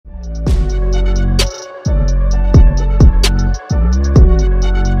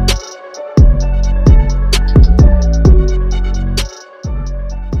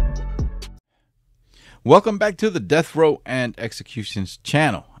Welcome back to the Death Row and Executions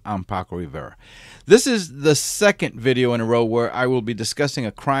channel. I'm Paco Rivera. This is the second video in a row where I will be discussing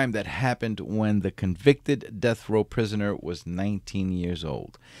a crime that happened when the convicted death row prisoner was 19 years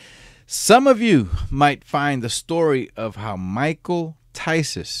old. Some of you might find the story of how Michael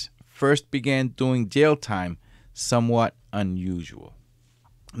Tisius first began doing jail time somewhat unusual.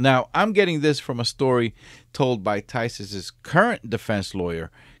 Now, I'm getting this from a story told by Tisius's current defense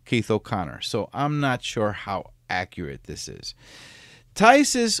lawyer, Keith O'Connor, so I'm not sure how accurate this is.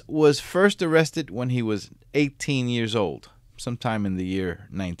 Tisius was first arrested when he was 18 years old, sometime in the year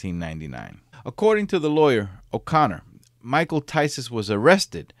 1999. According to the lawyer, O'Connor, Michael Tisius was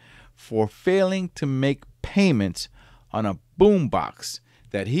arrested for failing to make payments on a boombox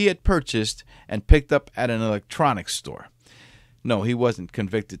that he had purchased and picked up at an electronics store. No, he wasn't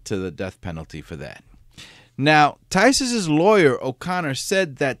convicted to the death penalty for that. Now, Tisius's lawyer, O'Connor,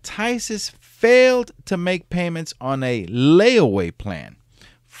 said that Tisius failed to make payments on a layaway plan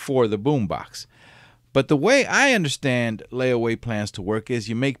for the boombox. But the way I understand layaway plans to work is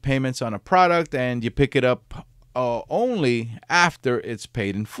you make payments on a product and you pick it up only after it's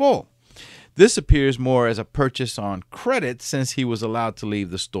paid in full. This appears more as a purchase on credit since he was allowed to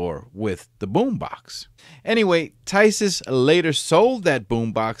leave the store with the boombox. Anyway, Tisius later sold that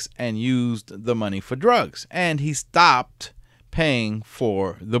boombox and used the money for drugs, and he stopped paying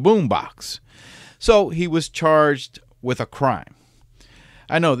for the boombox. So he was charged with a crime.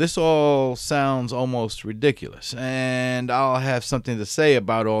 I know this all sounds almost ridiculous, and I'll have something to say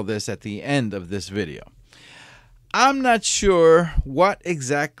about all this at the end of this video. I'm not sure what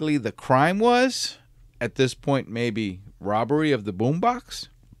exactly the crime was. At this point, maybe robbery of the boombox.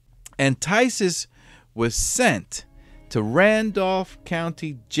 And Tisius was sent to Randolph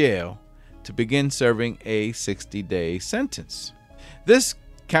County Jail to begin serving a 60-day sentence. This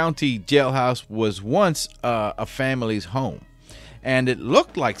county jailhouse was once a family's home, and it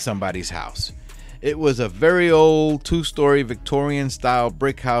looked like somebody's house. It was a very old two-story Victorian-style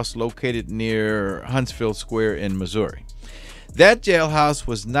brick house located near Huntsville Square in Missouri. That jailhouse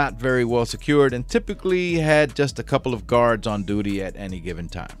was not very well secured and typically had just a couple of guards on duty at any given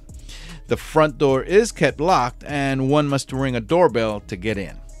time. The front door is kept locked and one must ring a doorbell to get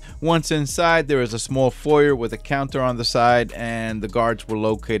in. Once inside, there is a small foyer with a counter on the side, and the guards were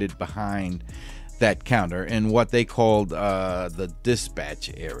located behind that counter in what they called the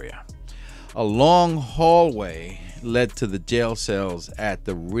dispatch area. A long hallway led to the jail cells at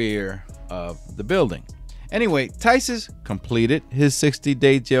the rear of the building. Anyway, Tisius completed his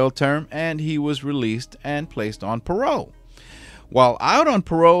 60-day jail term and he was released and placed on parole. While out on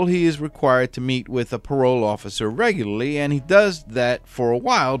parole, he is required to meet with a parole officer regularly, and he does that for a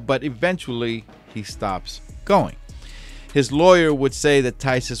while, but eventually he stops going. His lawyer would say that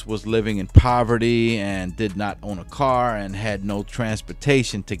Tisius was living in poverty and did not own a car and had no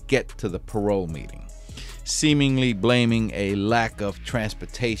transportation to get to the parole meeting, seemingly blaming a lack of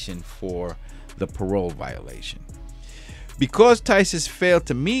transportation for the parole violation. Because Tisius failed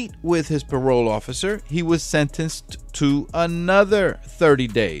to meet with his parole officer, he was sentenced to another 30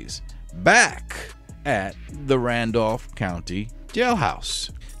 days back at the Randolph County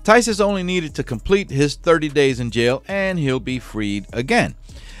Jailhouse. Tisius only needed to complete his 30 days in jail and he'll be freed again.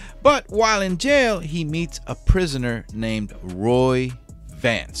 But while in jail, he meets a prisoner named Roy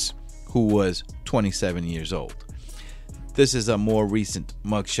Vance, who was 27 years old. This is a more recent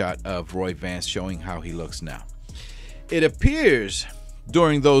mugshot of Roy Vance showing how he looks now. It appears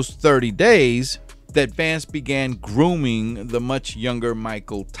during those 30 days that Vance began grooming the much younger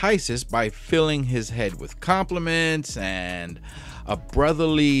Michael Tisius by filling his head with compliments and a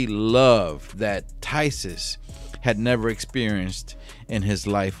brotherly love that Tisius had never experienced in his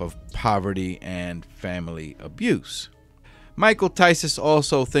life of poverty and family abuse. Michael Tisius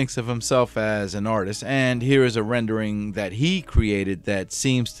also thinks of himself as an artist, and here is a rendering that he created that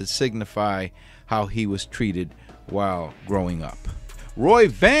seems to signify how he was treated while growing up. Roy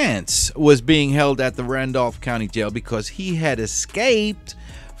Vance was being held at the Randolph County Jail because he had escaped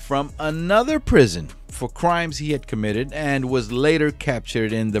from another prison for crimes he had committed and was later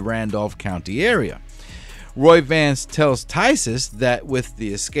captured in the Randolph County area. Roy Vance tells Tisius that with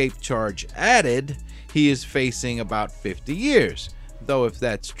the escape charge added, he is facing about 50 years, though if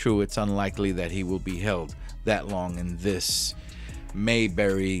that's true, it's unlikely that he will be held that long in this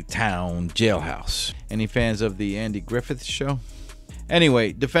Mayberry Town jailhouse. Any fans of the Andy Griffith Show?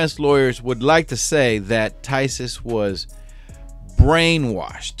 Anyway, defense lawyers would like to say that Tisius was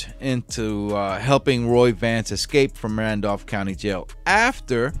brainwashed into helping Roy Vance escape from Randolph County Jail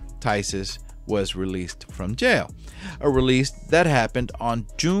after Tisius was released from jail. A release that happened on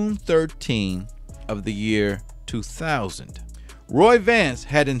June 13 of the year 2000. Roy Vance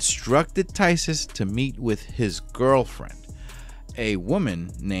had instructed Tisius to meet with his girlfriend, a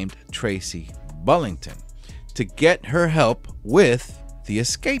woman named Tracy Bullington, to get her help with the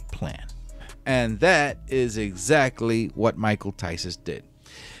escape plan. And that is exactly what Michael Tisius did.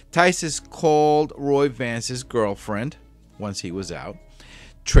 Tisius called Roy Vance's girlfriend, once he was out,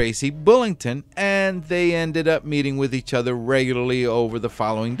 Tracy Bullington, and they ended up meeting with each other regularly over the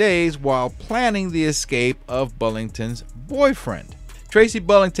following days while planning the escape of Bullington's boyfriend. Tracy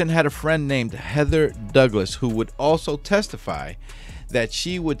Bullington had a friend named Heather Douglas who would also testify that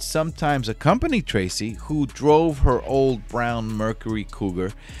she would sometimes accompany Tracy, who drove her old brown Mercury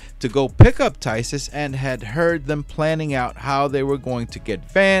Cougar, to go pick up Tisius and had heard them planning out how they were going to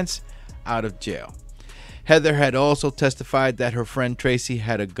get Vance out of jail. Heather had also testified that her friend Tracy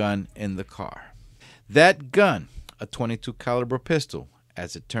had a gun in the car. That gun, a .22 caliber pistol,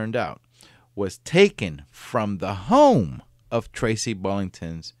 as it turned out, was taken from the home of Tracy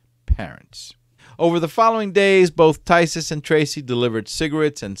Bullington's parents. Over the following days, both Tisius and Tracy delivered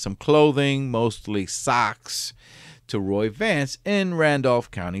cigarettes and some clothing, mostly socks, to Roy Vance in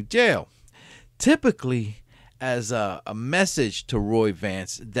Randolph County Jail, typically as a message to Roy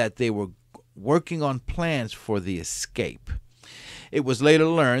Vance that they were working on plans for the escape. It was later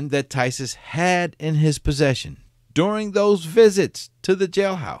learned that Tisius had in his possession, during those visits to the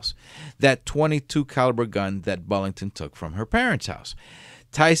jailhouse, that .22 caliber gun that Bullington took from her parents' house.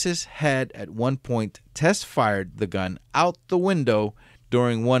 Tisius had at one point test fired the gun out the window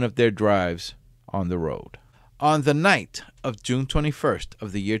during one of their drives on the road. On the night of June 21st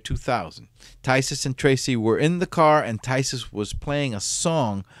of the year 2000, Tisius and Tracy were in the car, and Tisius was playing a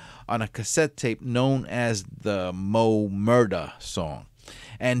song on a cassette tape known as the Mo Murda song.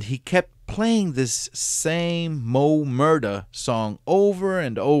 And he kept playing this same Mo Murda song over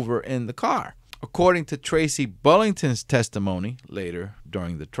and over in the car. According to Tracy Bullington's testimony later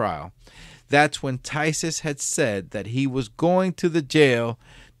during the trial, that's when Tisius had said that he was going to the jail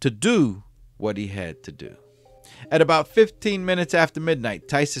to do what he had to do. At about 15 minutes after midnight,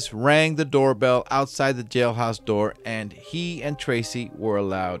 Tisius rang the doorbell outside the jailhouse door, and he and Tracy were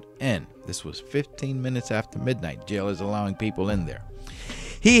allowed in. This was 15 minutes after midnight. Jail is allowing people in there.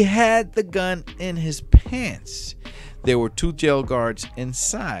 He had the gun in his pants. There were two jail guards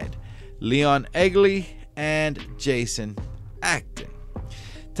inside, Leon Egley and Jason Acton.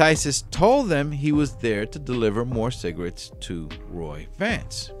 Tisius told them he was there to deliver more cigarettes to Roy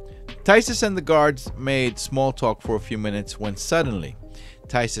Vance. Tisius and the guards made small talk for a few minutes when suddenly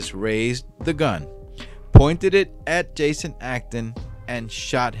Tisius raised the gun, pointed it at Jason Acton, and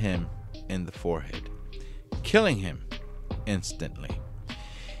shot him in the forehead, killing him instantly.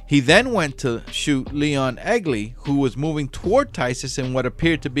 He then went to shoot Leon Egley, who was moving toward Tisius in what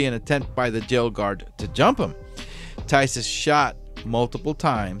appeared to be an attempt by the jail guard to jump him. Tisius shot multiple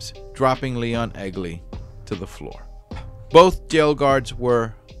times, dropping Leon Egley to the floor. Both jail guards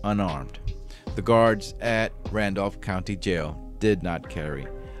were unarmed. The guards at Randolph County Jail did not carry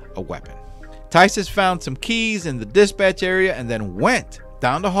a weapon. Tisius found some keys in the dispatch area and then went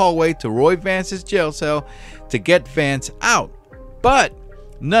down the hallway to Roy Vance's jail cell to get Vance out. But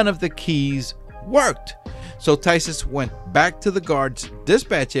none of the keys worked. So Tisius went back to the guard's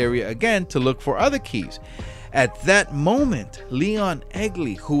dispatch area again to look for other keys. At that moment, Leon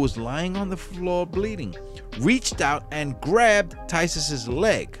Egley, who was lying on the floor bleeding, reached out and grabbed Tisius's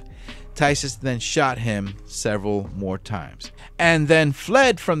leg. Tisius then shot him several more times and then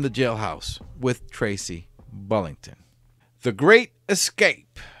fled from the jailhouse with Tracy Bullington. The great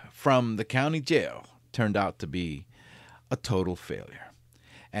escape from the county jail turned out to be a total failure,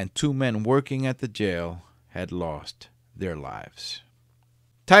 and two men working at the jail had lost their lives.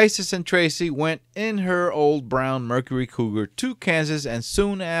 Tisius and Tracy went in her old brown Mercury Cougar to Kansas, and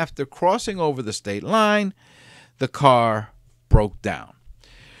soon after crossing over the state line, the car broke down.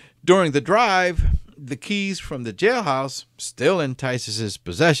 During the drive, the keys from the jailhouse, still in Tisius's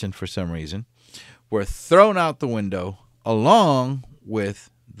possession for some reason, were thrown out the window along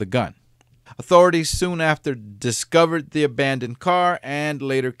with the gun. Authorities soon after discovered the abandoned car and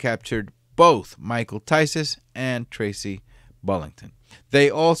later captured both Michael Tisius and Tracy Bullington. They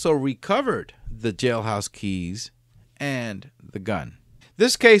also recovered the jailhouse keys and the gun.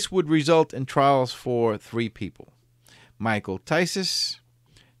 This case would result in trials for three people: Michael Tisius,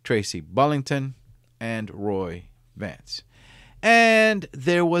 Tracy Bullington, and Roy Vance. And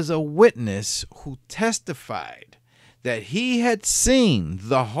there was a witness who testified that he had seen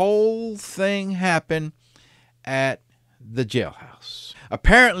the whole thing happen at the jailhouse.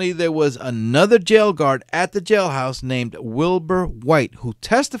 Apparently, there was another jail guard at the jailhouse named Wilbur White who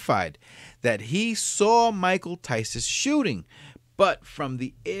testified that he saw Michael Tisius shooting, but from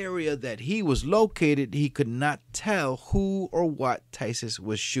the area that he was located, he could not tell who or what Tisius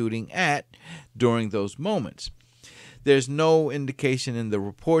was shooting at during those moments. There's no indication in the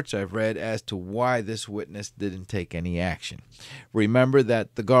reports I've read as to why this witness didn't take any action. Remember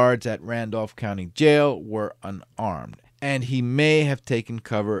that the guards at Randolph County Jail were unarmed, and he may have taken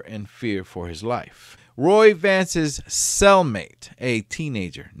cover in fear for his life. Roy Vance's cellmate, a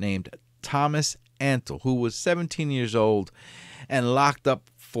teenager named Thomas Antle, who was 17 years old and locked up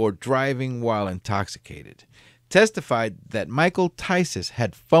for driving while intoxicated, testified that Michael Tisius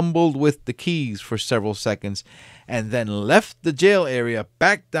had fumbled with the keys for several seconds and then left the jail area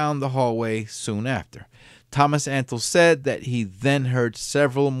back down the hallway soon after. Thomas Antle said that he then heard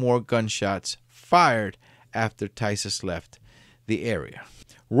several more gunshots fired after Tisius left the area.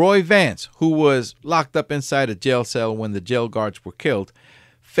 Roy Vance, who was locked up inside a jail cell when the jail guards were killed,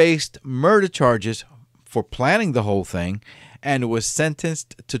 faced murder charges for planning the whole thing and was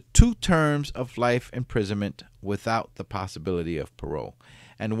sentenced to 2 terms of life imprisonment without the possibility of parole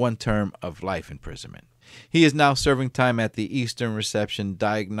and 1 term of life imprisonment. He is now serving time at the Eastern Reception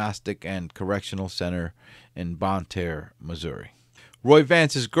Diagnostic and Correctional Center in Bonne Terre, Missouri. Roy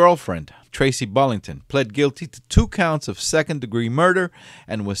Vance's girlfriend, Tracy Bullington, pled guilty to 2 counts of second-degree murder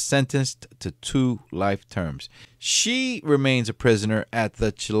and was sentenced to 2 life terms. She remains a prisoner at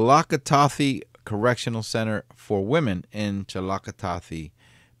the Chillicothe Correctional Center for Women in Chillicothe,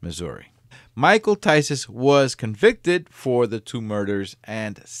 Missouri. Michael Tisius was convicted for the 2 murders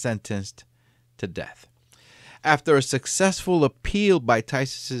and sentenced to death. After a successful appeal by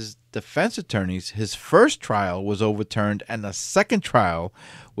Tisius's defense attorneys, his first trial was overturned and a second trial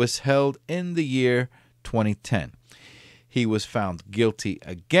was held in the year 2010. He was found guilty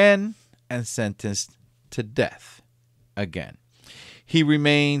again and sentenced to death again. He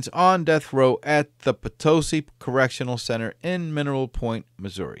remains on death row at the Potosi Correctional Center in Mineral Point,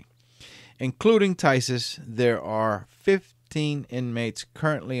 Missouri. Including Tisius, there are 15 inmates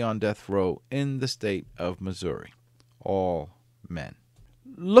currently on death row in the state of Missouri, all men.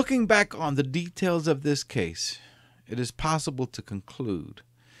 Looking back on the details of this case, it is possible to conclude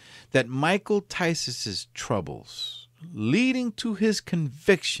that Michael Tisius's troubles, leading to his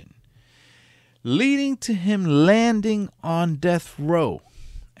conviction, leading to him landing on death row,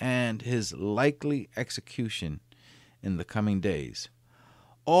 and his likely execution in the coming days,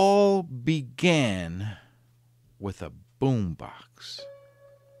 all began with a boombox.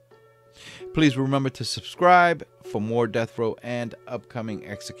 Please remember to subscribe for more death row and upcoming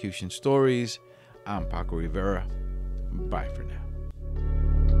execution stories. I'm Paco Rivera. Bye for now.